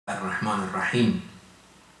ar-Rahman ar-Rahim.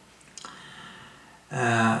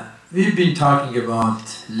 We've been talking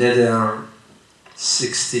about letter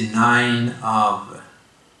 69 of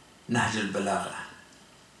Nahj al-Balagha.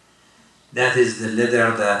 That is the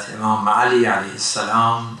letter that Imam Ali alayhi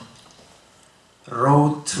salam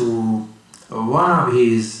wrote to one of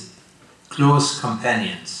his close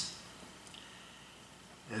companions,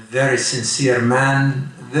 a very sincere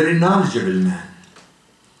man, a very knowledgeable man.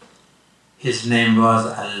 His name was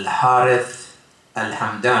Al-Harith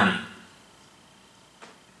Al-Hamdani.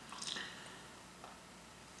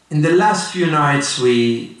 In the last few nights,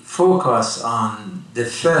 we focus on the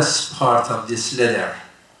first part of this letter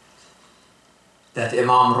that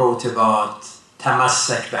Imam wrote about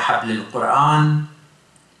Tamassak bihabl al-Quran,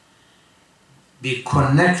 be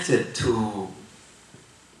connected to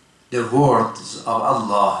the words of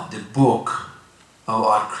Allah, the book of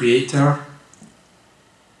our Creator.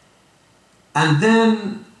 And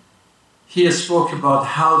then he spoke about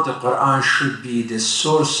how the Quran should be the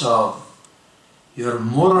source of your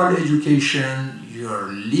moral education, your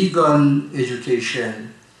legal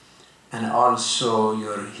education, and also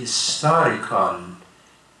your historical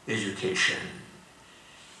education.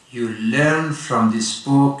 You learn from this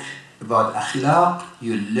book about akhlaq,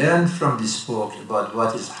 you learn from this book about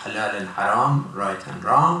what is halal and haram, right and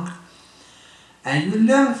wrong, and you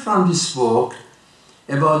learn from this book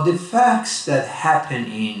about the facts that happen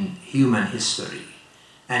in human history.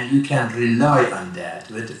 And you can rely on that.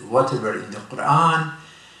 With whatever in the Quran,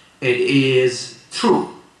 it is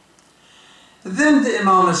true. Then the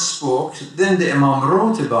Imam spoke, then the Imam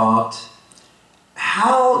wrote about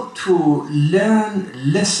how to learn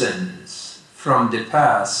lessons from the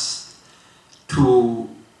past to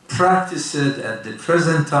practice it at the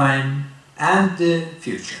present time and the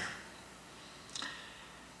future.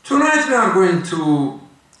 Tonight we are going to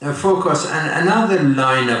focus on another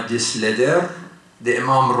line of this letter. The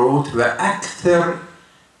Imam wrote, وَأَكْثَرْ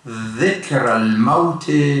ذِكْرَ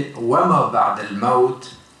الْمَوْتِ وَمَا بَعْدَ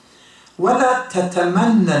الْمَوْتِ وَلَا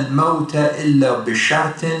تَتَمَنَّ الْمَوْتَ إِلَّا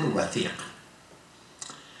بِشَرْطٍ وَثِيقٍ.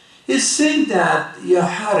 He's saying that, Ya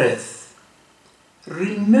Harith,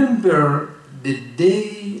 remember the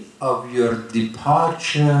day of your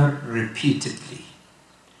departure repeatedly.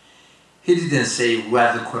 He didn't say,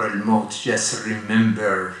 وَذْكُرَ الْمَوْتِ, just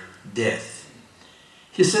remember death.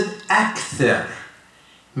 He said, أَكْثَرْ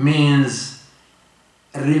means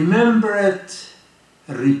remember it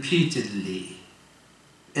repeatedly,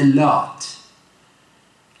 a lot.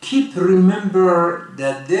 Keep remember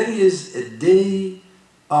that there is a day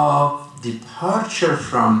of departure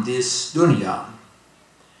from this dunya.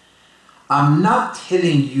 I'm not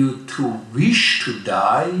telling you to wish to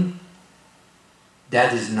die.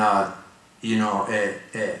 That is not,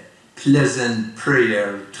 a pleasant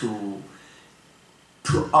prayer to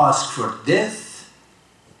ask for death.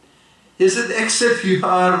 He said, except you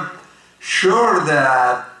are sure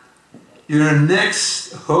that your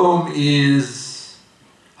next home is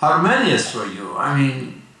harmonious for you. I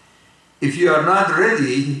mean, if you are not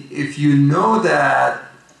ready, if you know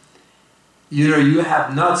that you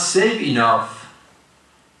have not saved enough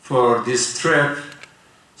for this trip,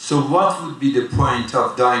 so what would be the point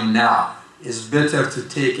of dying now? It's better to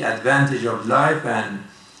take advantage of life and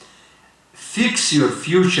fix your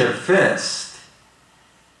future first.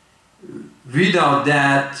 Without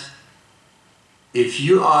that, if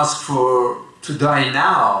you ask to die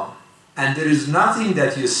now, and there is nothing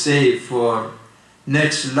that you save for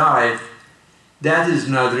next life, that is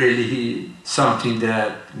not really something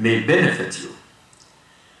that may benefit you.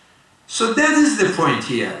 So that is the point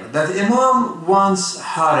here, that Imam wants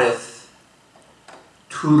Harith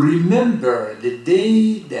to remember the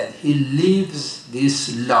day that he lives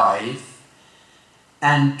this life,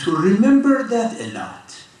 and to remember that a lot.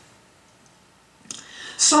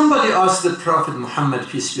 Somebody asked the Prophet Muhammad,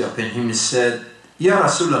 peace be upon him, said, Ya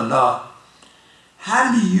Rasulullah,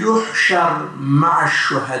 هل يحشر مع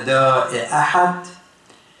الشهداء أحد?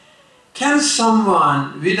 Can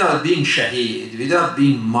someone, without being shaheed, without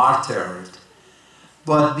being martyred,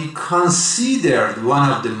 but be considered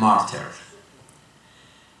one of the martyrs?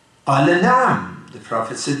 قال نعم. The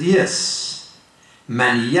Prophet said, yes.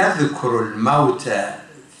 من يذكر الموت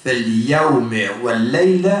في اليوم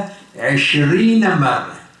والليلة 20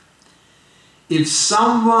 مرة. If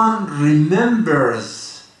someone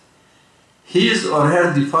remembers his or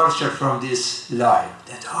her departure from this life,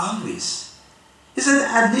 that always, he said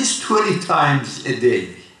at least 20 times a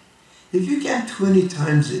day. If you can 20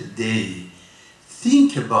 times a day,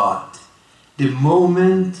 think about the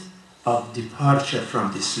moment of departure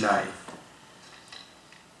from this life.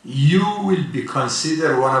 you will be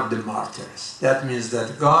considered one of the martyrs. That means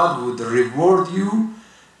that God would reward you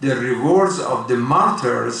the rewards of the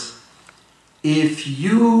martyrs if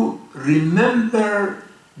you remember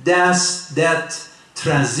that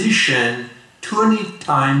transition 20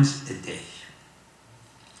 times a day.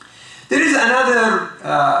 There is another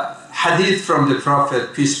hadith from the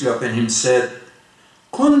Prophet, peace be upon him, said,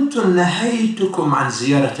 كنت نهيتكم عن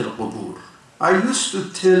زيارة القبور. I used to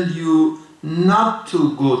tell you not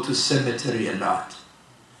to go to cemetery a lot.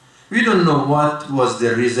 We don't know what was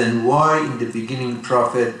the reason why in the beginning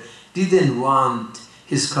Prophet didn't want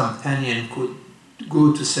his companion could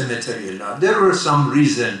go to cemetery a lot. There were some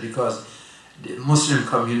reason, because the Muslim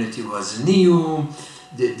community was new,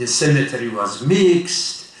 the cemetery was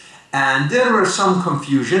mixed, and there were some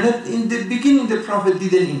confusion. And in the beginning the Prophet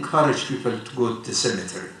didn't encourage people to go to the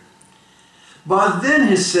cemetery. But then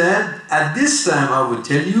he said, at this time I would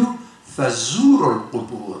tell you, فَزُورُ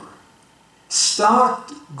الْقُبُورِ.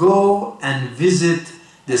 Start, go and visit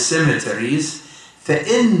the cemeteries.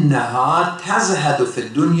 فَإِنَّهَا تَزْهَدُ فِي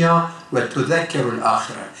الدُّنْيَا وَتُذَكِّرُ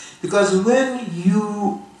الْآخِرَةِ. Because when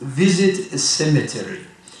you visit a cemetery,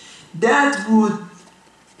 that would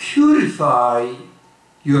purify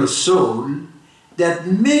your soul, that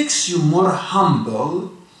makes you more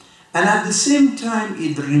humble, and at the same time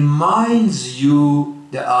it reminds you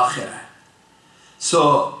the akhirah.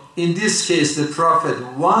 So in this case, the Prophet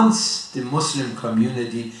wants the Muslim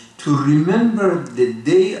community to remember the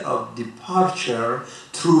day of departure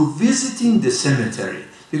through visiting the cemetery.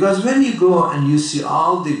 Because when you go and you see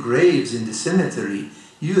all the graves in the cemetery,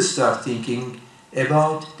 you start thinking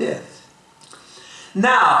about death.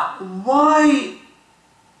 Now, why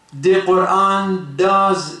the Quran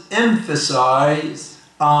does emphasize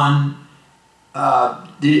on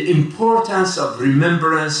the importance of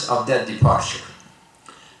remembrance of that departure?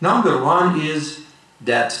 Number one is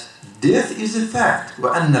that death is a fact.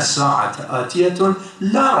 وَأَنَّ السَّاعَةَ آتِيَةٌ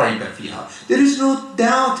لَا رَيْبَ فِيهَا. There is no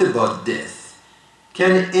doubt about death.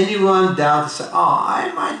 Can anyone doubt, say, oh,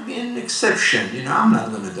 I might be an exception. I'm not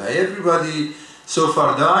going to die. Everybody so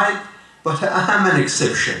far died, but I'm an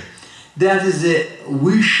exception. That is a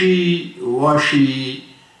wishy-washy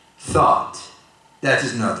thought. That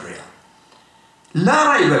is not real.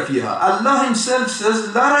 لا ريب فيها. Allah himself says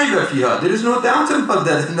لا ريب فيها. There is no doubt about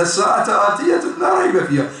that. إن الساعة آتية لا ريب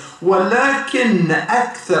فيها. ولكن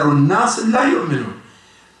أكثر الناس لا يؤمنون.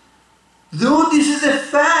 Though this is a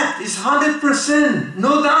fact, it's 100%,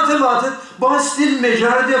 no doubt about it, but still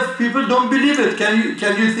majority of people don't believe it. Can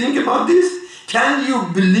you think about this? Can you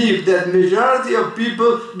believe that majority of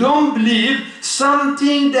people don't believe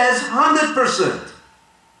something that's 100%?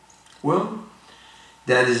 Well,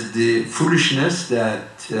 that is the foolishness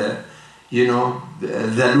that, ظَلُومًا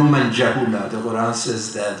جَهُولًا. The Quran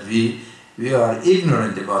says that we are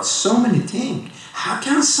ignorant about so many things. How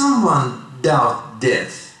can someone doubt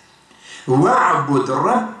death? وَاعْبُدْ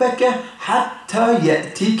رَبَّكَ حَتَّى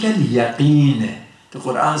يَأْتِيكَ الْيَقِينَ. The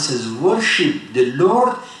Quran says, worship the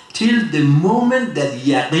Lord till the moment that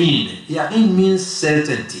yaqeen. Yaqeen means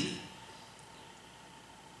certainty.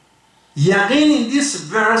 Yaqeen in this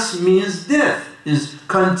verse means death. Is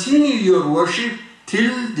continue your worship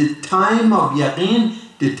till the time of yaqeen,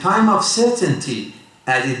 the time of certainty,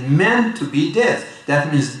 as it meant to be death.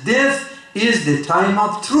 That means death is the time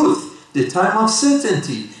of truth, the time of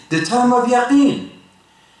certainty, the time of yaqeen.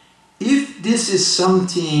 If this is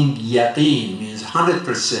something yaqeen means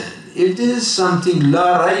 100%, if this is something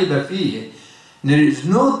la rayba fihi, there is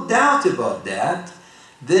no doubt about that,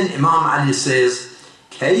 then Imam Ali says,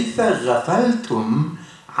 كيف غفلتم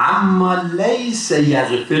عما ليس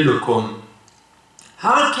يغفلكم.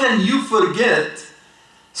 How can you forget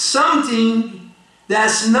something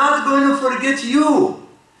that's not going to forget you?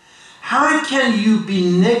 How can you be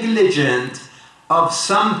negligent of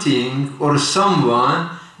something or someone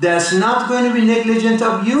that's not going to be negligent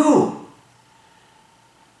of you?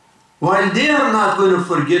 While they are not going to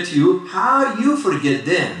forget you, how you forget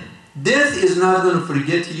them? Death is not going to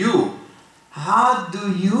forget you. How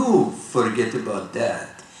do you forget about that?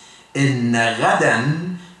 إِنَّ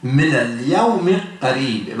غَدًا مِنَ الْيَوْمِ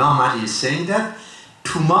قَرِيبٍ. Imam Ali is saying that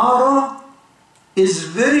tomorrow is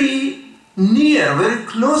very near, very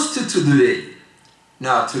close to today.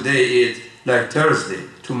 Now today is like Thursday,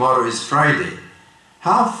 tomorrow is Friday.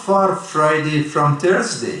 How far Friday from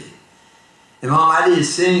Thursday? Imam Ali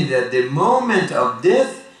is saying that the moment of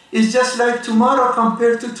death is just like tomorrow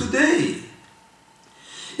compared to today.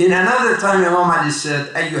 In another time, Imam Ali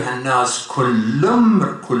said, أَيُّهَا النَّاسِ كُلُّ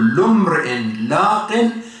امْرِئٍ لَاقٍ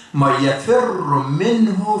مَا يَفِرُّ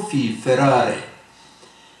مِنْهُ فِي فِرَارِهِ.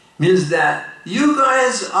 Means that you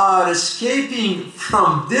guys are escaping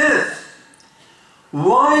from death,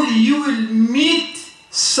 while you will meet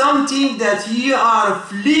something that you are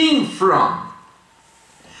fleeing from.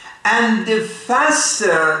 And the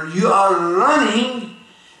faster you are running,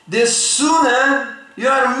 the sooner you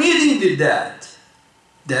are meeting with that.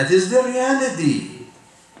 That is the reality.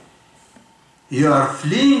 You are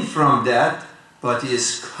fleeing from that, but it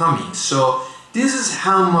is coming. So this is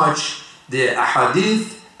how much the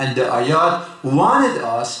ahadith and the ayat wanted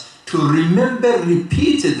us to remember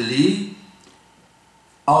repeatedly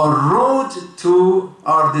our road to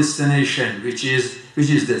our destination, which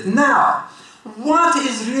is death. Now, what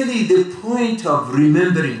is really the point of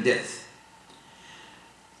remembering death?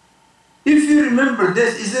 If you remember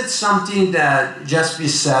death, is it something that just be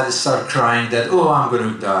sad, start crying that, oh, I'm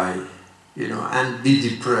going to die, and be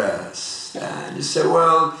depressed? And you say,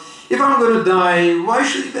 well, if I'm going to die, why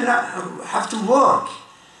should I even have to work?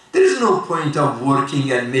 There is no point of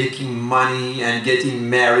working and making money and getting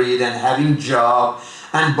married and having a job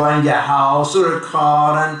and buying a house or a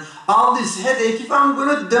car and all this headache. If I'm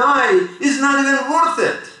going to die, it's not even worth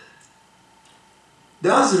it.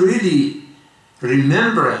 Does really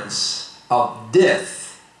remembrance of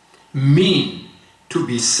death mean to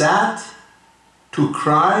be sad, to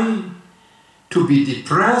cry, to be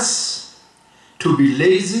depressed, to be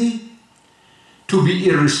lazy, to be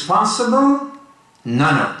irresponsible?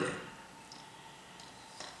 None of them.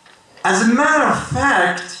 As a matter of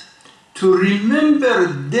fact, to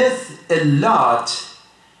remember death a lot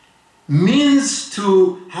means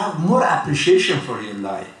to have more appreciation for your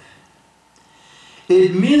life.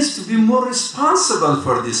 It means to be more responsible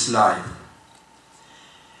for this life.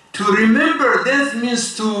 To remember death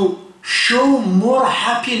means to show more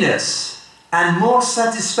happiness and more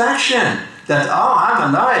satisfaction that, oh, I'm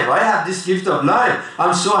alive, I have this gift of life,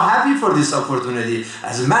 I'm so happy for this opportunity.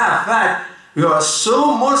 As a matter of fact, we are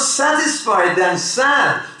so more satisfied than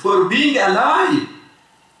sad for being alive.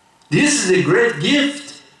 This is a great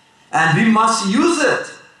gift, and we must use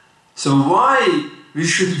it. So why we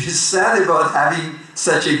should be sad about having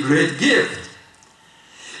such a great gift?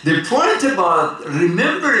 The point about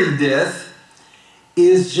remembering death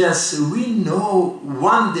is just we know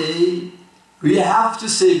one day we have to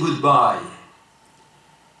say goodbye.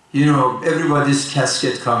 Everybody's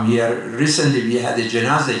casket come here. Recently we had a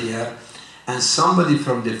janazah here, and somebody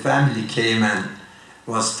from the family came and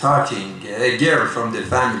was talking, a girl from the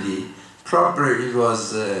family, probably it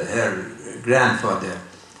was her grandfather.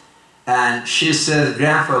 And she said,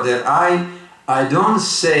 grandfather, I don't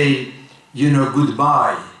say,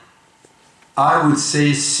 goodbye. I would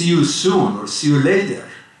say see you soon or see you later.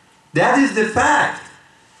 That is the fact.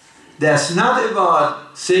 That's not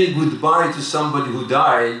about saying goodbye to somebody who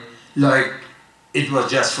died like it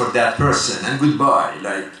was just for that person and goodbye,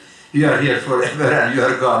 like you are here forever and you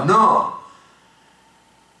are gone. No.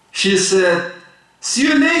 She said, see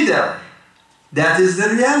you later. That is the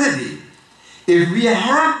reality. If we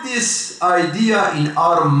have this idea in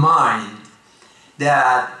our mind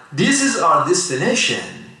that this is our destination,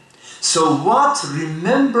 so what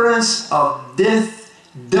remembrance of death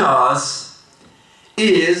does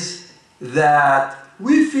is that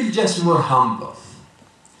we feel just more humble.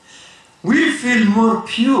 We feel more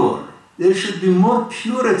pure. There should be more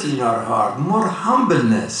purity in our heart, more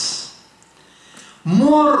humbleness,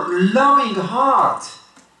 more loving heart,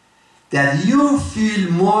 that you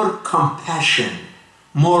feel more compassion,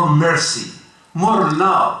 more mercy, more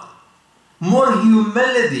love, more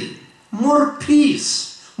humility, more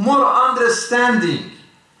peace, more understanding,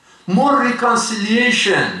 more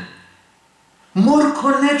reconciliation, more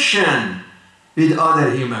connection with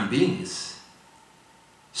other human beings.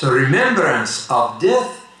 So remembrance of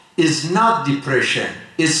death is not depression,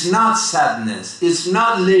 it's not sadness, it's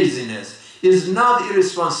not laziness, it's not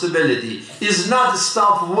irresponsibility, it's not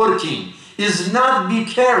stop working, it's not be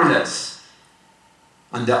careless.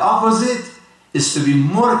 And the opposite is to be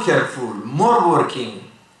more careful, more working,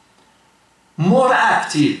 more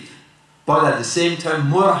active, but at the same time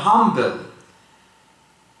more humble,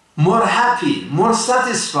 more happy, more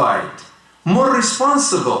satisfied, more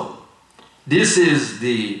responsible. This is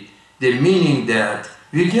the meaning that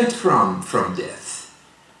we get from death.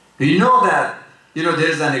 We know that,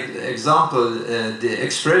 there's an example, the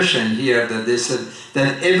expression here that they said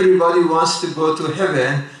that everybody wants to go to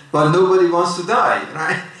heaven, but nobody wants to die,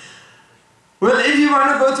 right? Well, if you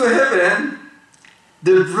want to go to heaven,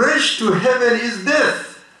 the bridge to heaven is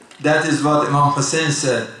death. That is what Imam Hussein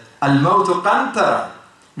said. Al-mawtu qantara,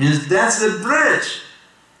 means that's the bridge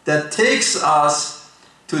that takes us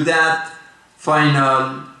to that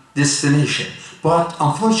final destination. But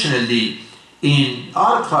unfortunately, in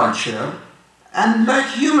our culture, and like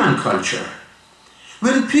human culture.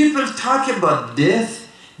 When people talk about death,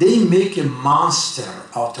 they make a monster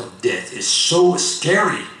out of death. It's so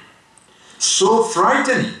scary, so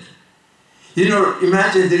frightening. You know,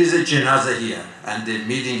 imagine there is a janazah here and the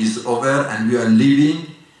meeting is over and we are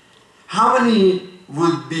leaving. How many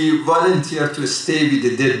would be volunteer to stay with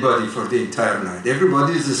the dead body for the entire night?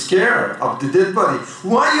 Everybody is scared of the dead body.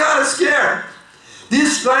 Why you are scared?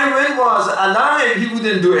 This guy, when he was alive, he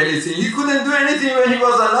wouldn't do anything. He couldn't do anything when he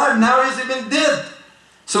was alive. Now he's even dead.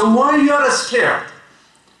 So why you are scared?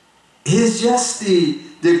 It's just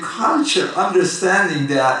the culture, understanding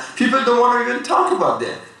that people don't want to even talk about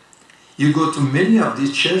death. You go to many of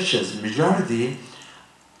these churches, majority,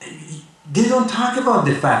 they don't talk about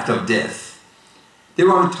the fact of death. They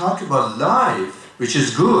want to talk about life, which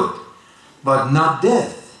is good, but not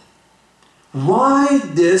death. Why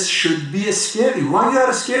this should be scary? Why you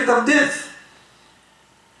are scared of death?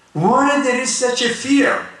 Why there is such a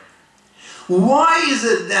fear? Why is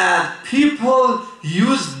it that people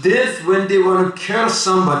use death when they want to curse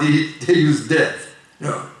somebody, they use death? You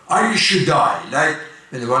know, I should die, like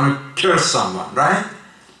when they want to curse someone, right?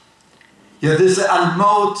 Yeah, this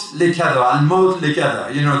al-maut likada, al-maut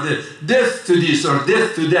likada, you know, the death to this or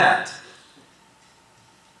death to that.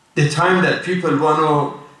 The time that people want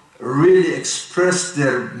to really express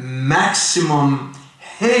their maximum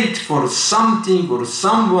hate for something or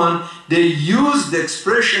someone, they use the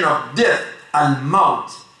expression of death,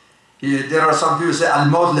 al-maut. Yeah, there are some people say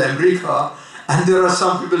al-maut la-America, and there are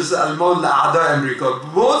some people say al-maut la-A'da America.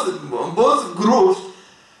 Both groups,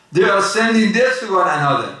 they are sending death to one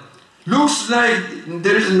another. Looks like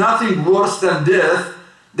there is nothing worse than death,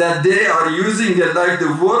 that they are using it like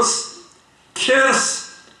the worst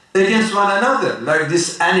curse against one another. Like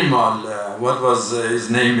this animal, what was his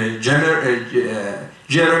name?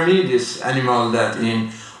 Jeremy, this animal that in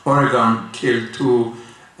Oregon killed two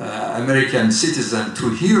American citizens, two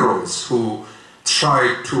heroes who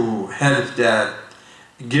tried to help that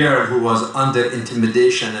girl who was under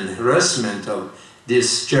intimidation and harassment of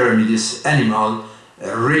this Jeremy, this animal,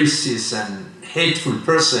 racist and hateful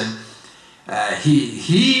person.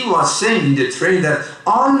 He was saying in the train that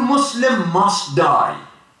all Muslims must die.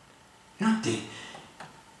 You know,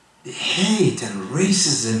 the hate and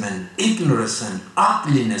racism and ignorance and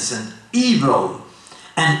ugliness and evil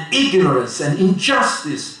and ignorance and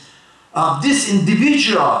injustice of this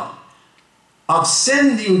individual of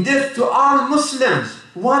sending death to all Muslims.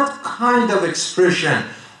 What kind of expression,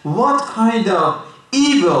 what kind of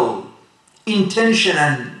evil intention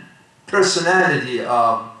and personality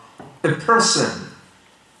of a person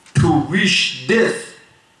to wish death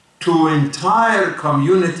to entire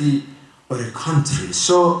community or a country.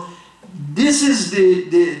 So this is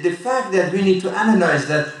the fact that we need to analyze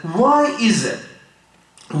that. Why is it?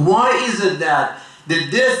 Why is it that the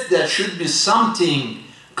death that should be something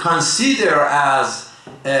considered as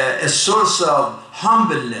a source of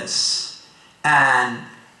humbleness and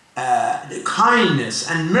kindness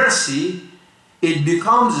and mercy, it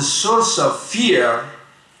becomes a source of fear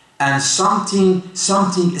and something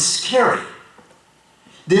scary?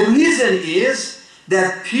 The reason is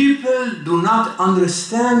that people do not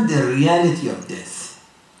understand the reality of death,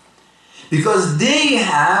 because they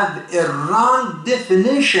have a wrong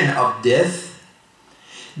definition of death.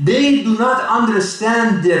 They do not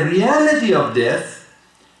understand the reality of death.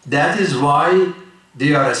 That is why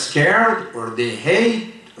they are scared, or they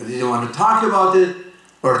hate, or they don't want to talk about it,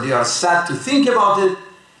 or they are sad to think about it.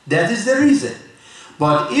 That is the reason.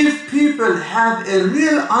 But if people have a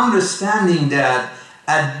real understanding that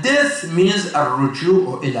a death means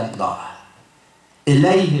الرجوع إلى الله,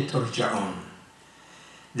 إليه ترجعون,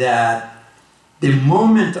 that the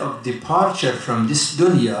moment of departure from this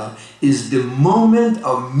dunya is the moment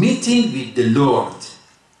of meeting with the Lord,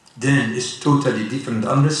 then it's totally different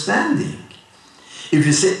understanding. If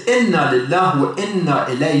you say إِنَّا لِلَّهِ وَإِنَّا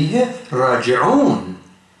إِلَيْهِ رَاجِعُونَ,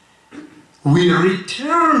 we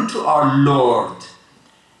return to our Lord.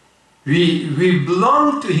 We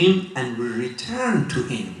belong to Him and we return to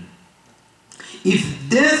Him. If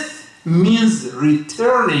death means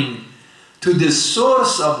returning to the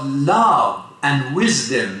source of love and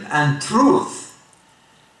wisdom and truth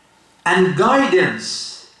and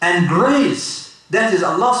guidance and grace, that is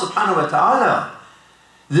Allah subhanahu wa ta'ala,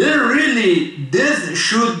 then really death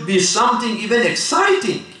should be something even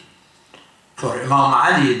exciting. For Imam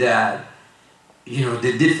Ali, that, you know,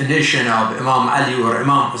 the definition of Imam Ali or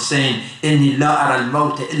Imam Hussein, إِنِّي لَا أَرَى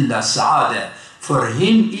الْمَوْتَ إِلَّا سَعَادَةً. For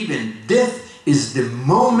him, even death is the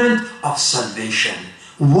moment of salvation.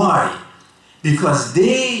 Why? Because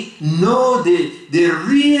they know the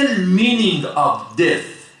real meaning of death.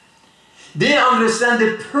 They understand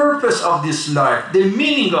the purpose of this life, the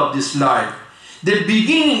meaning of this life, the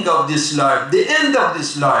beginning of this life, the end of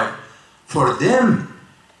this life. For them,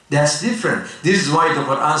 that's different. This is why the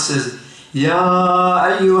Quran says, يا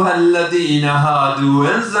أيها الذين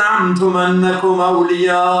هادوا إن زعمتم أنكم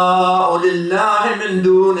أولياء لله من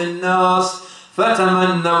دون الناس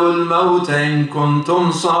فتمنوا الموت إن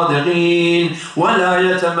كنتم صادقين ولا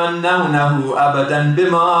يتمنونه أبدا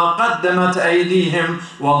بما قدمت أيديهم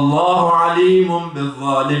والله عليم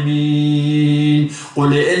بالظالمين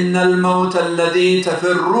قل إن الموت الذي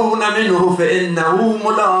تفرون منه فإنه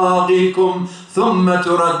ملاقيكم ثم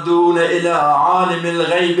تردون إلى عالم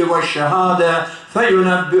الغيب والشهادة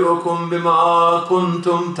فينبئكم بما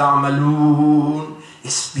كنتم تعملون.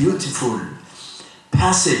 It's beautiful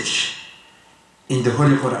passage in the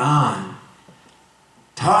Holy Quran,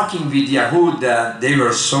 talking with Yahud that they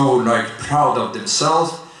were so proud of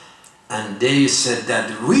themselves, and they said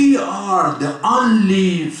that we are the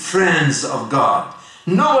only friends of God.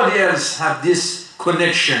 Nobody else have this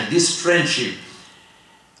connection, this friendship.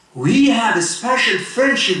 We have a special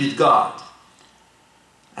friendship with God.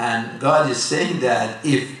 And God is saying that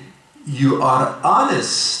if you are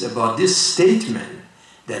honest about this statement,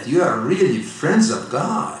 that you are really friends of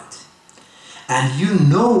God, and you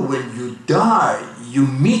know when you die, you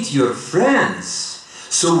meet your friends.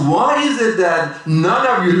 So why is it that none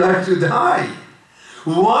of you like to die?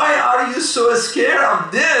 Why are you so scared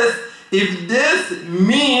of death if death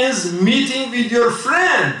means meeting with your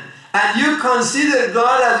friend? And you consider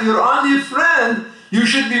God as your only friend, you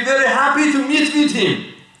should be very happy to meet with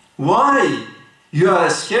Him. Why you are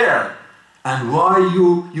scared? And why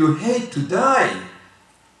you hate to die?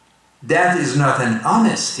 That is not an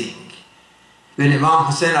honest thing. When Imam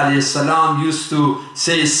Hussein alayhi salam used to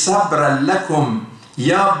say, Sabran lakum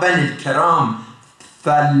ya bani al-karam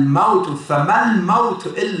fal-mawtu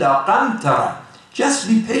famal-mawtu illa qantara. Just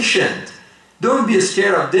be patient. Don't be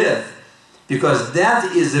scared of death. Because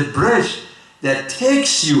that is a bridge that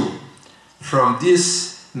takes you from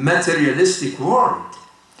this materialistic world.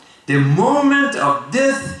 The moment of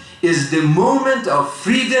death is the moment of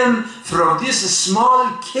freedom from this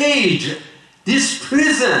small cage, this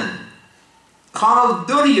prison called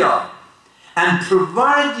dunya, and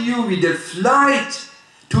provide you with a flight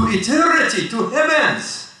to eternity, to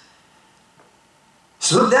heavens.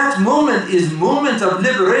 So that moment is moment of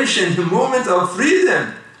liberation, the moment of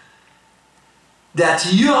freedom. That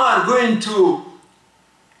you are going to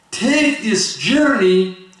take this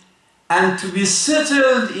journey and to be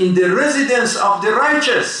settled in the residence of the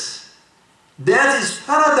righteous. That is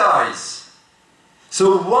paradise.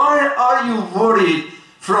 So why are you worried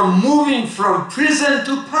from moving from prison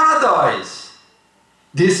to paradise?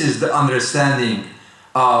 This is the understanding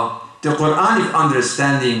of the Quranic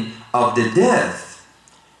understanding of the death.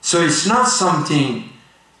 So it's not something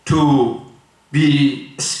to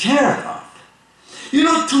be scared of. You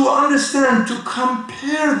know, to understand, to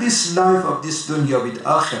compare this life of this dunya with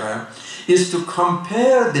akhirah is to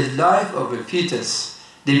compare the life of a fetus,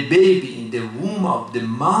 the baby in the womb of the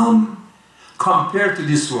mom, compared to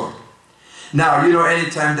this world. Now, you know,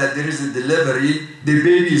 anytime that there is a delivery, the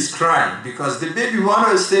baby is crying because the baby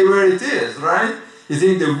wants to stay where it is, right? You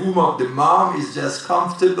think the womb of the mom is just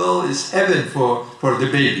comfortable, is heaven for the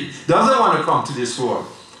baby. Doesn't want to come to this world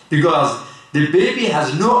because the baby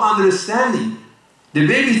has no understanding. The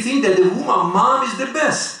baby thinks that the womb of mom is the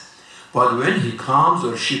best. But when he comes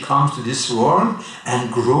or she comes to this world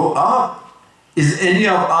and grow up, is any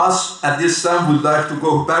of us at this time would like to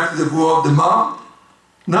go back to the womb of the mom?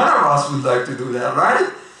 None of us would like to do that, right?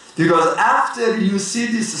 Because after you see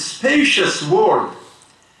this spacious world,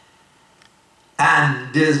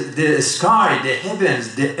 and the sky, the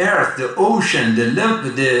heavens, the earth, the ocean, the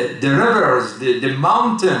rivers, the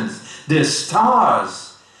mountains, the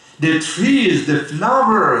stars, the trees, the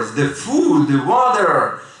flowers, the food, the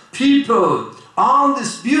water, people, all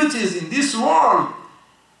these beauties in this world,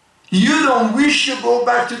 you don't wish to go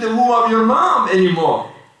back to the womb of your mom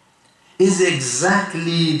anymore. Is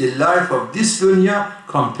exactly the life of this dunya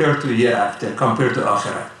compared to hereafter, compared to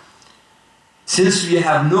akhirah. Since we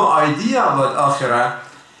have no idea about akhirah,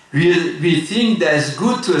 we think that it's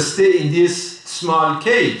good to stay in this small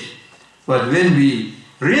cage. But when we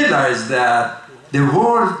realize that the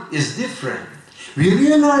world is different, we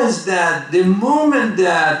realize that the moment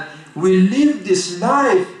that we live this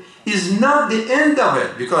life is not the end of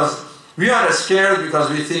it, because we are scared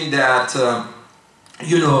because we think that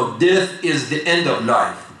death is the end of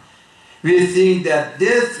life. We think that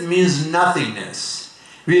death means nothingness.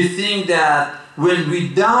 We think that when we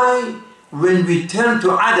die, when we turn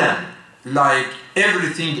to Adam, like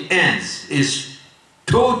everything ends, is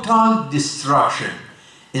total destruction.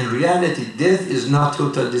 In reality, death is not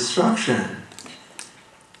total destruction.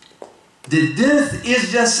 The death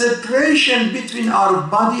is just separation between our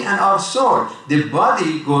body and our soul. The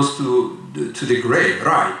body goes to the grave,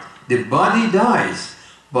 right? The body dies,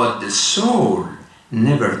 but the soul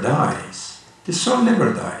never dies. The soul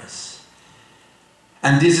never dies.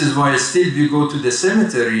 And this is why still we go to the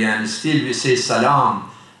cemetery and still we say salam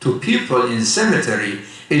to people in the cemetery.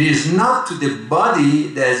 It is not to the body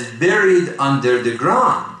that is buried under the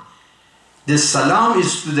ground. The salam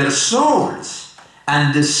is to their souls.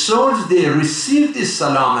 And the souls, they receive this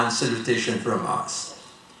salam and salutation from us.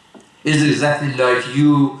 It's exactly like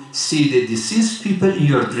you see the deceased people in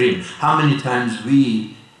your dream. How many times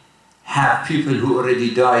we have people who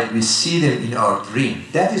already died, we see them in our dream.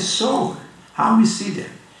 That is soul, how we see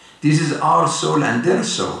them. This is our soul and their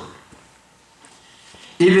soul.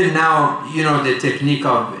 Even now, you know, the technique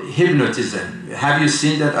of hypnotism. Have you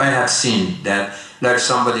seen that? I have seen that, like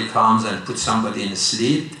somebody comes and puts somebody in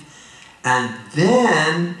sleep, and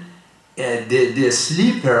then the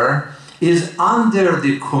sleeper is under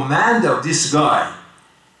the command of this guy.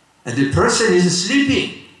 And the person is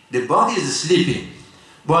sleeping, the body is sleeping.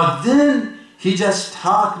 But then he just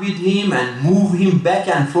talks with him and move him back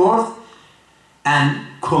and forth and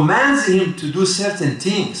commands him to do certain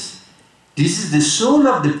things. This is the soul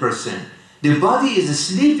of the person. The body is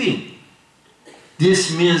sleeping.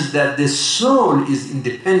 This means that the soul is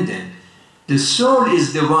independent. The soul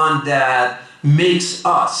is the one that makes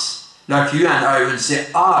us. Like you and I will say,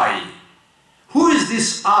 I. Who is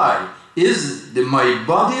this I? Is it my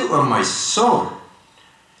body or my soul?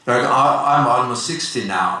 Like I'm almost 60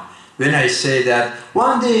 now. When I say that,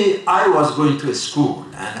 one day I was going to a school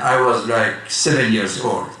and I was like 7 years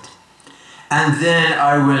old. And then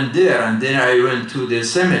I went there, and then I went to the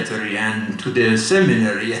cemetery and to the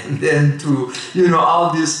seminary, and then to, you know,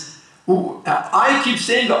 all this. I keep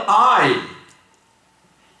saying I.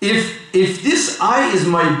 If this I is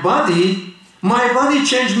my body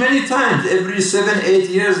changed many times. Every 7-8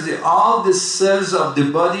 years, all the cells of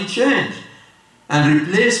the body change, and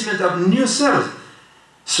replacement of new cells.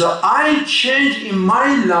 So I changed in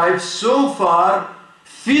my life so far,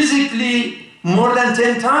 physically, more than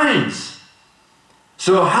 10 times.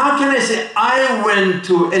 So how can I say I went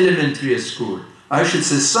to elementary school? I should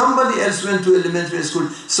say somebody else went to elementary school,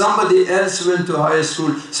 somebody else went to high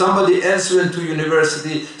school, somebody else went to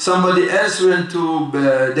university, somebody else went to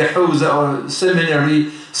the Hawza or seminary,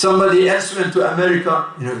 somebody else went to America.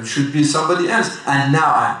 You know, it should be somebody else. And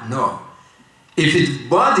now I know. If it's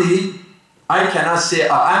body, I cannot say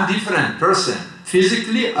I'm different person.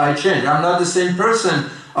 Physically, I change. I'm not the same person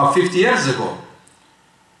of 50 years ago.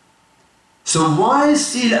 So why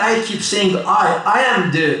still I keep saying I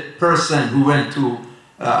am the person who went to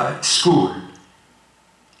school?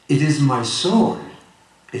 It is my soul.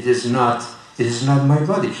 It is not my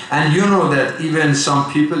body. And you know that even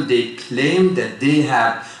some people, they claim that they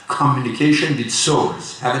have communication with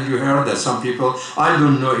souls. Haven't you heard that some people, I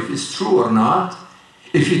don't know if it's true or not.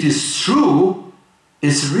 If it is true,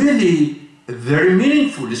 it's really very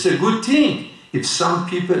meaningful. It's a good thing. If some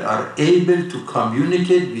people are able to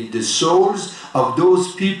communicate with the souls of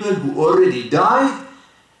those people who already died,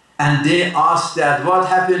 and they ask that, what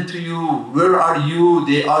happened to you? Where are you?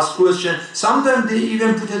 They ask questions. Sometimes they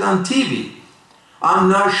even put it on TV. I'm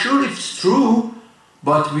not sure if it's true,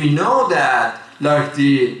 but we know that, like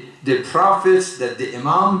the prophets, that the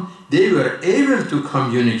Imam, they were able to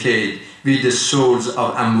communicate with the souls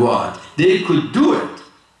of Amwat. They could do it.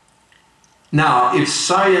 Now, if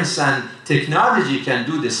science and technology can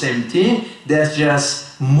do the same thing, that's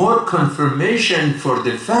just more confirmation for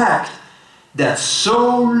the fact that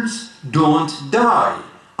souls don't die,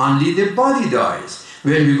 only the body dies.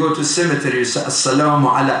 When we go to cemetery, we say, Assalamu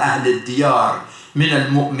ala ahli al-diyar, min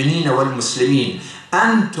al-mu'mineen wal-muslimin,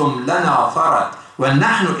 antum lana farad, wa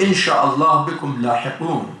nahnu insha'Allah bikum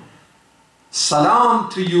lahiqun.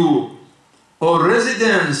 Salam to you, O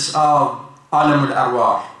residents of Alam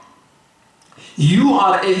al-Arwah. You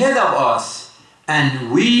are ahead of us,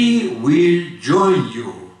 and we will join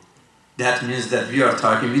you. That means that we are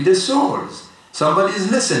talking with the souls. Somebody is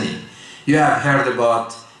listening. You have heard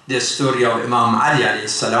about the story of Imam Ali alayhi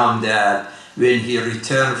salam, that when he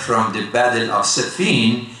returned from the battle of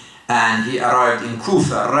Siffin, and he arrived in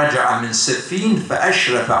Kufa, رجع من سفين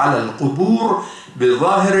فأشرف على القبور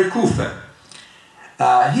بظاهر Kufa.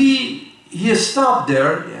 He stopped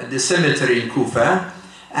there at the cemetery in Kufa,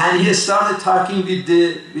 and he started talking with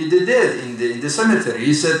the dead in the cemetery.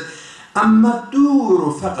 He said, أما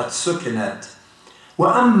الدور فقد سكنت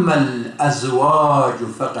وأما الأزواج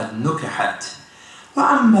فقد نكحت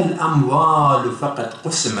وأما الأموال فقد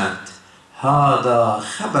قسمت هذا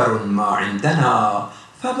خبر ما عندنا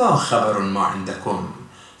فما خبر ما عندكم.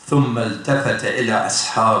 ثم التفت إلى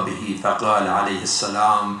أصحابه فقال عليه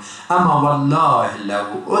السلام أما والله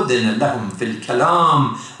لو أذن لهم في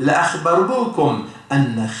الكلام لأخبركم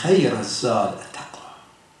أن خير الزاد التقوى.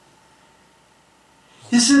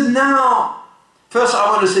 He said, now, first I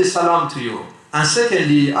want to say salam to you. And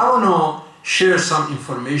secondly, I want to share some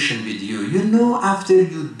information with you. You know, after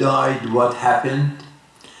you died, what happened?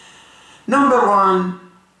 Number one,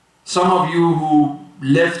 some of you who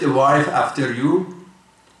left a wife after you,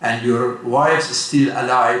 and your wives still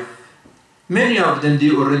alive, many of them, they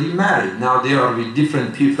already married. Now they are with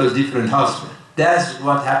different people, different husbands. That's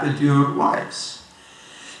what happened to your wives.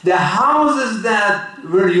 The houses that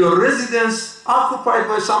were your residence occupied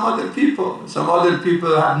by some other people. Some other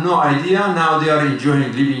people have no idea. Now they are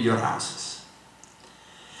enjoying living your houses.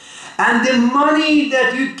 And the money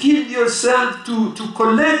that you killed yourself to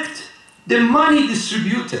collect, the money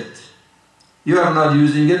distributed. You are not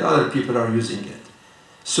using it, other people are using it.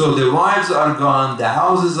 So the wives are gone, the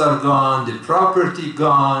houses are gone, the property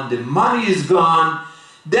gone, the money is gone.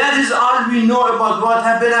 That is all we know about what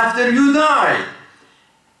happened after you died.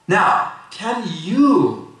 Now, can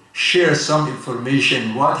you share some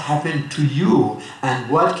information what happened to you, and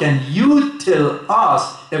what can you tell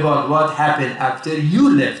us about what happened after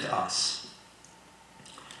you left us?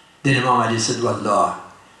 Then Imam Ali said, Wallah,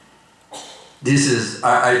 this is,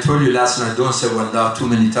 I told you last night, don't say Wallah too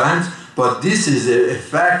many times, but this is a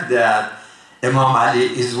fact that Imam Ali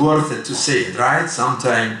is worth it to say it, right?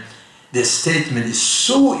 Sometimes the statement is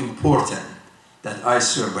so important that I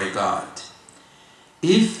swear by God,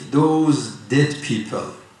 if those dead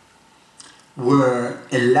people were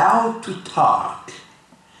allowed to talk,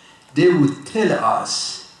 they would tell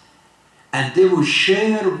us and they would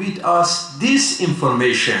share with us this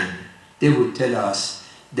information. They would tell us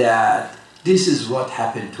that this is what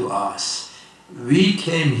happened to us. We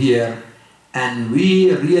came here and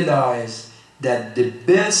we realized that the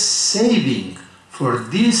best saving for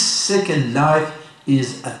this second life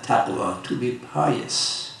is a taqwa, to be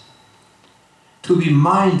pious, to be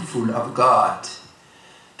mindful of God,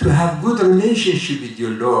 to have good relationship with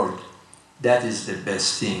your Lord. That is the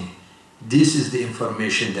best thing. This is the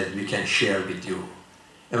information that we can share with you.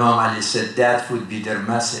 Imam Ali said that would be their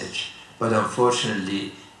message, but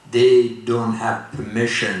unfortunately they don't have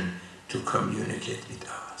permission to communicate with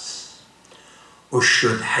us.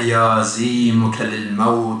 أشرد حيازيمك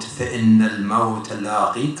للموت فإن الموت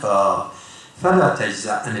لاقيك فلا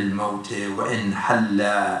تجزع عن الموت وإن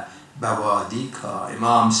حل بواديك.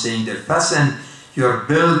 Imam saying that fasten your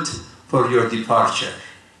belt for your departure.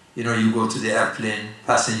 You know, you go to the airplane,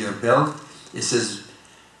 fasten your belt. It says,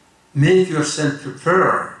 make yourself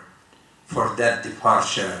prepare for that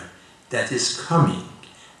departure that is coming.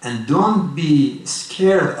 And don't be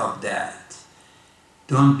scared of that.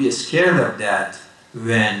 Don't be scared of that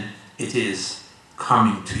when it is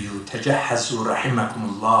coming to you. تجهزوا رحمكم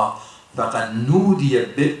الله فقد نودي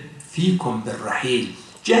فيكم بالرحيل.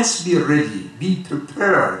 Just be ready, be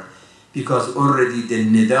prepared, because already the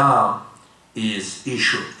nida is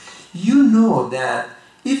issued. You know that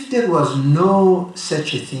if there was no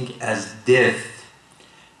such a thing as death,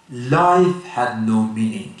 life had no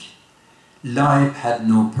meaning. Life had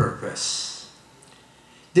no purpose.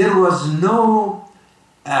 There was no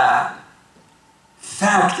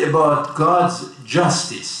fact about God's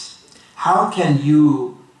justice. How can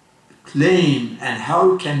you claim and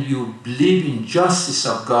how can you believe in justice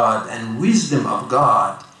of God and wisdom of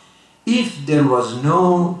God if there was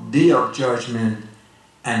no day of judgment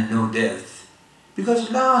and no death?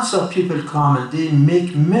 Because lots of people come and they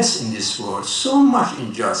make mess in this world, so much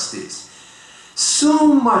injustice, so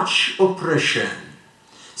much oppression,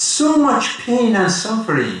 so much pain and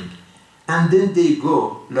suffering, and then they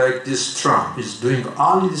go like this Trump is doing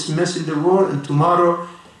all this mess in the world, and tomorrow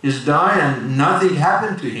is die and nothing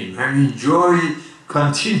happened to him. I mean,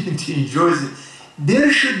 continue to enjoy it.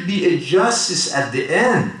 There should be a justice at the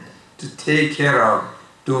end to take care of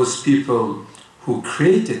those people who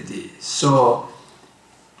created this. So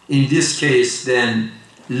in this case, then,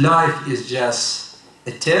 life is just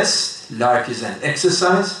a test, life is an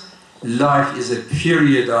exercise, life is a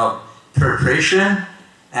period of preparation.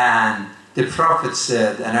 And the Prophet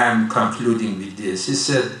said, and I'm concluding with this, he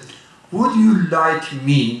said, would you like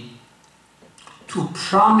me to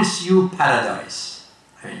promise you paradise?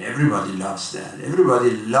 I mean, everybody loves that.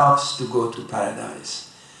 Everybody loves to go to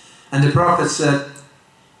paradise. And the Prophet said,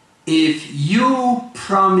 if you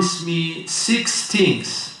promise me 6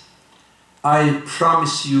 things, I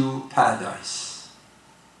promise you paradise.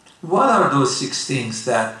 What are those 6 things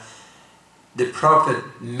that the Prophet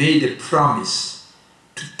made a promise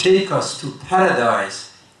to take us to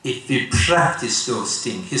paradise if we practice those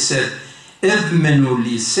things? He said, اضمنوا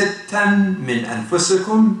لي ستا من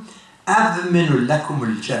أنفسكم أضمن لكم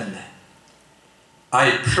الجنة.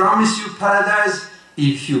 I promise you paradise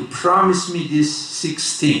if you promise me these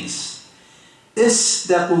 6 things.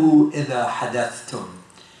 اصدقوا إذا حدثتم.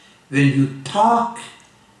 When you talk,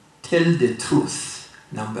 tell the truth,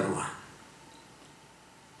 number 1.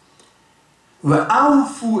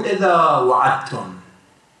 وأوفوا إذا وعدتم.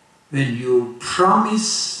 When you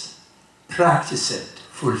promise, practice it.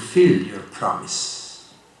 Fulfill your promise.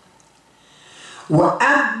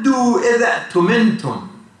 وَأَدُّوا إِذَا اؤْتُمِنْتُمْ.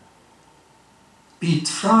 Be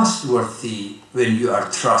trustworthy when you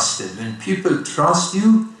are trusted. When people trust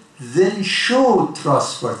you, then show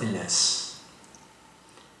trustworthiness.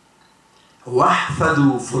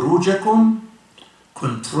 وَاحْفَظُوا فُرُوجَكُمْ.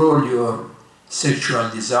 Control your sexual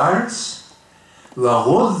desires.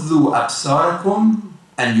 وَغُضُّوا أَبْصَارَكُمْ.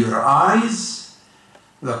 And your eyes.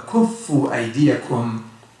 وَكُفُّوا أَيْدِيَكُمْ.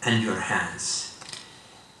 And your hands.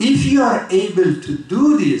 If you are able to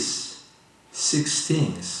do these 6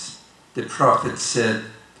 things, the Prophet said,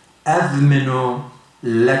 أَذْمِنُوا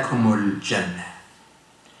لَكُمُ الْجَنَّةِ.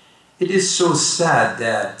 It is so sad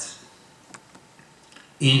that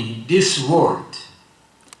in this world,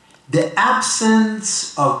 the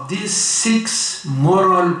absence of these 6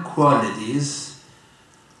 moral qualities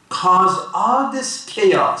cause all this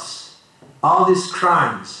chaos, all these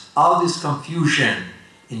crimes, all this confusion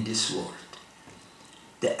in this world.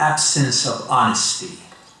 The absence of honesty,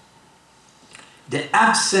 the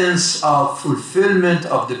absence of fulfillment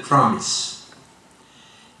of the promise,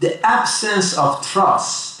 the absence of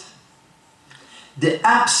trust, the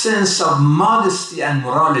absence of modesty and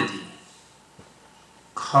morality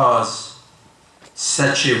cause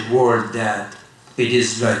such a world that it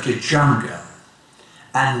is like a jungle.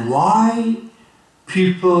 And why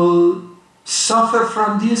people suffer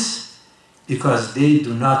from this? Because they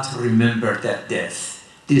do not remember that death.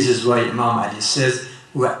 This is why Imam Ali says,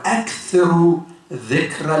 وَأَكْثِرُوا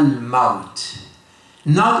ذِكْرَ الْمَوْتِ.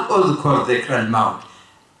 Not أُذْكُرْ ذِكْرَ الْمَوْتِ.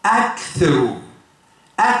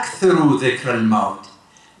 أَكْثِرُوا ذِكْرَ الْمَوْتِ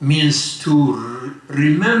means to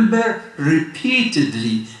remember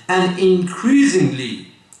repeatedly and increasingly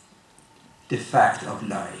the fact of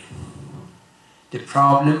life. The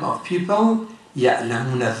problem of people,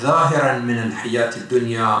 يَعْلَمُونَ ظَاهِرًا مِنَ الْحَيَاةِ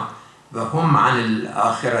الدُّنْيَا وَهُمْ عَنِ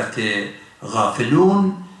الْآخِرَةِ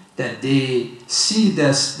غَافِلُونَ, that they see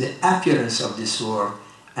this, the appearance of this world,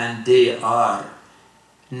 and they are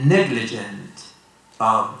negligent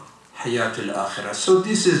of Hayatul Akhirah. So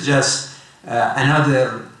this is just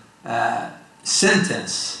another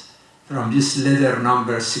sentence from this letter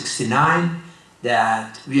number 69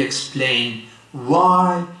 that we explain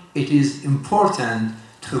why it is important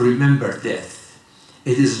to remember death.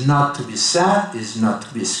 It is not to be sad, it is not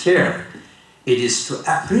to be scared. It is to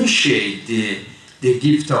appreciate the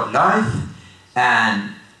gift of life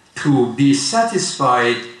and to be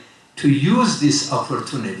satisfied to use this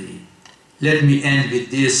opportunity. Let me end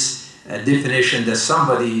with this definition that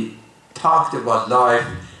somebody talked about life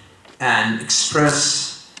and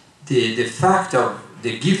expressed the fact of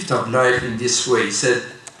the gift of life in this way. He said,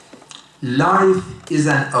 life is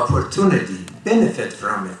an opportunity, benefit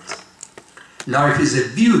from it. Life is a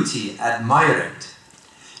beauty, admire it.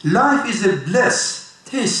 Life is a bliss,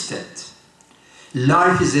 taste it.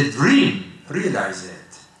 Life is a dream, realize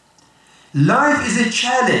it. Life is a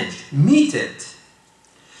challenge, meet it.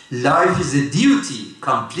 Life is a duty,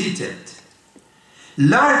 complete it.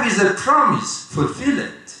 Life is a promise, fulfill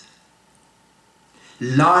it.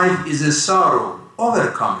 Life is a sorrow,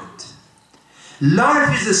 overcome it.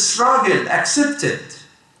 Life is a struggle, accept it.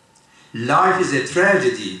 Life is a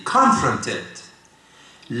tragedy, confront it.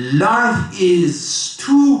 Life is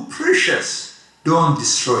too precious, don't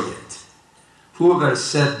destroy it. Whoever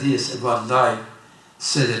said this about life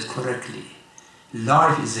said it correctly.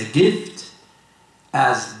 Life is a gift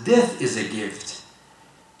as death is a gift,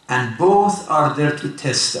 and both are there to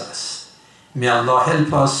test us. May Allah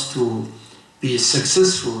help us to be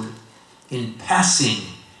successful in passing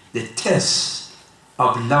the test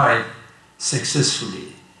of life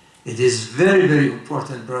successfully. It is very, very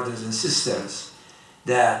important, brothers and sisters,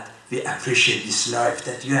 that we appreciate this life,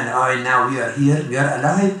 that you and I, now we are here, we are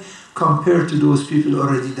alive, compared to those people who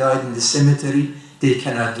already died in the cemetery. They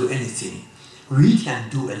cannot do anything. We can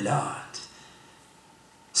do a lot.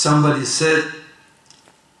 Somebody said,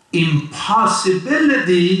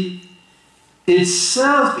 impossibility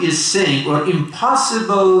itself is saying, or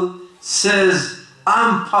impossible says,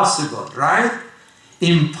 I'm possible, right?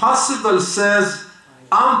 Impossible says,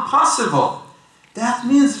 I'm possible. That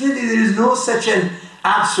means really there is no such an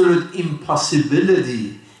absolute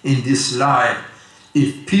impossibility in this life.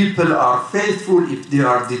 If people are faithful, if they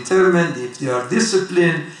are determined, if they are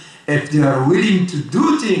disciplined, if they are willing to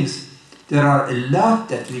do things, there are a lot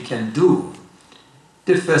that we can do.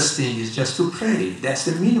 The first thing is just to pray. That's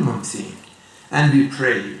the minimum thing. And we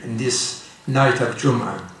pray in this night of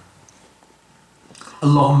Jum'ah.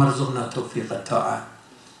 اللهم ارزقنا توفيق الطاعة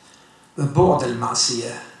وبعد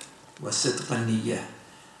المعصية وصدق النية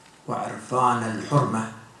وعرفان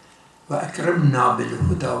الحرمة وأكرمنا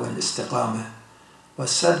بالهدى والاستقامة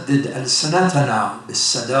وسدد ألسنتنا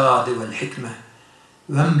بالسداد والحكمة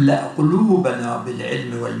واملأ قلوبنا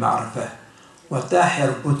بالعلم والمعرفة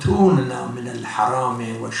وطهر بطوننا من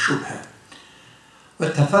الحرام والشبهة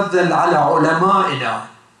وتفضل على علمائنا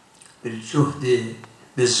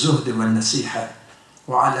بالزهد والنصيحة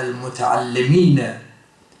وعلى المتعلمين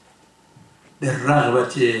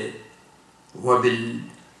بالرغبة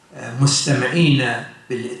وبالمستمعين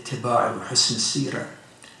بالاتباع وحسن السيرة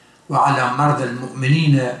وعلى مرضى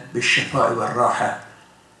المؤمنين بالشفاء والراحة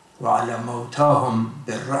وعلى موتاهم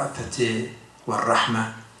بالرأفة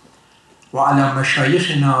والرحمة وعلى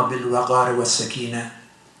مشايخنا بالوقار والسكينة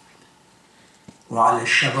وعلى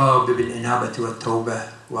الشباب بالإنابة والتوبة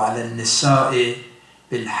وعلى النساء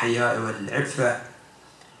بالحياء والعفة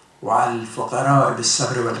وعلى الفقراء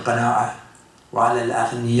بالصبر والقناعة وعلى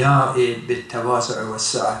الأغنياء بالتواسع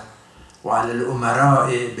والسعة وعلى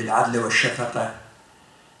الأمراء بالعدل والشفقة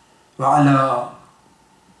وعلى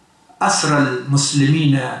أسرى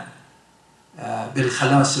المسلمين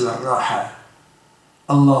بالخلاص والراحة.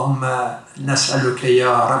 اللهم نسألك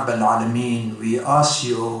يا رب العالمين, we ask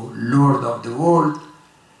you, Lord of the world,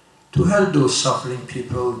 to help those suffering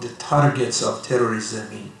people, the targets of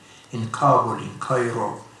terrorism in Kabul, in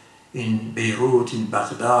Cairo, in Beirut, in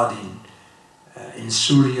Baghdad, in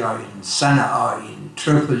Syria, in Sana'a, in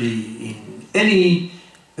Tripoli, in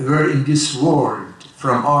anywhere in this world,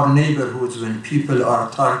 from our neighborhoods, when people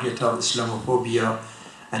are target of Islamophobia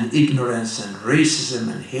and ignorance and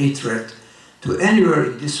racism and hatred, to anywhere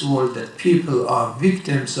in this world that people are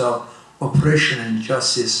victims of oppression and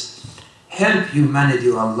injustice. Help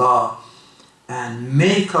humanity, O Allah, and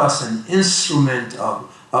make us an instrument of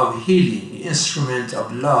healing, instrument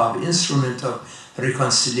of love, instrument of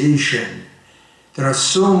reconciliation. There is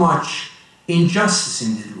so much injustice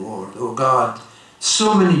in the world, oh God.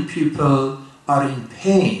 So many people are in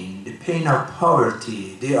pain, the pain of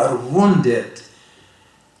poverty. They are wounded,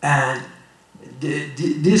 and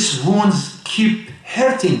these wounds keep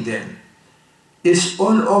hurting them. It's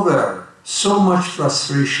all over. So much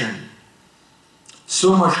frustration,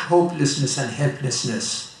 so much hopelessness and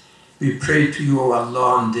helplessness. We pray to you, O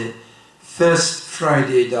Allah, on the first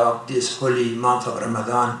Friday of this holy month of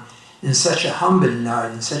Ramadan, in such a humble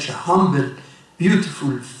night, in such a humble,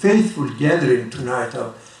 beautiful, faithful gathering tonight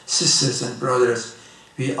of sisters and brothers.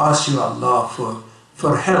 We ask you, Allah,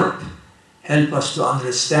 for help. Help us to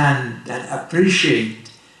understand and appreciate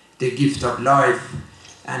the gift of life,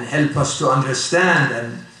 and help us to understand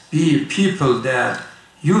and be people that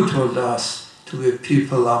you told us to be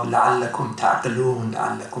people of لَعَلَّكُمْ تَعْقِلُونَ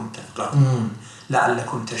لَعَلَّكُمْ تَفْقَهُونَ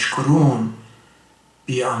لَعَلَّكُمْ تَشْكُرُونَ.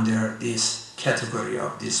 Be under this category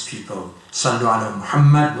of these people. صلوا على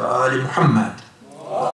محمد وآل محمد.